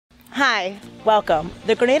Hi, welcome.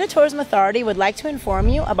 The Grenada Tourism Authority would like to inform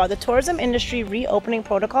you about the tourism industry reopening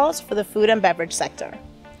protocols for the food and beverage sector.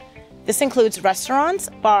 This includes restaurants,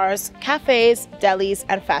 bars, cafes, delis,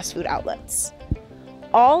 and fast food outlets.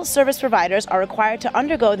 All service providers are required to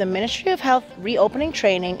undergo the Ministry of Health reopening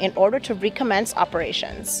training in order to recommence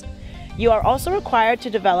operations. You are also required to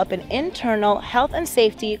develop an internal health and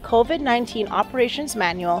safety COVID-19 operations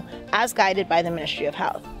manual as guided by the Ministry of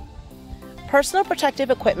Health. Personal protective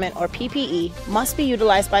equipment, or PPE, must be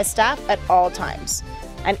utilized by staff at all times,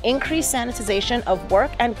 and increased sanitization of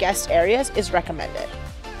work and guest areas is recommended.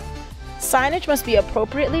 Signage must be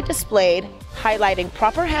appropriately displayed, highlighting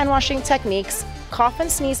proper hand washing techniques, cough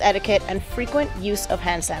and sneeze etiquette, and frequent use of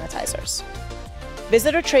hand sanitizers.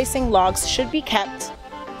 Visitor tracing logs should be kept,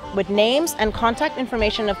 with names and contact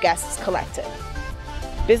information of guests collected.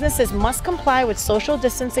 Businesses must comply with social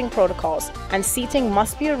distancing protocols, and seating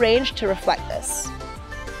must be arranged to reflect this.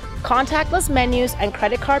 Contactless menus and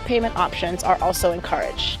credit card payment options are also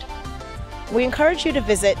encouraged. We encourage you to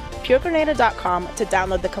visit puregrenada.com to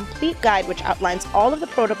download the complete guide which outlines all of the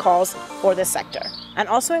protocols for this sector, and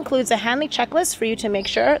also includes a handling checklist for you to make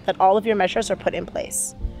sure that all of your measures are put in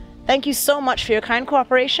place. Thank you so much for your kind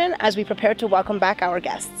cooperation as we prepare to welcome back our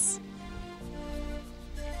guests.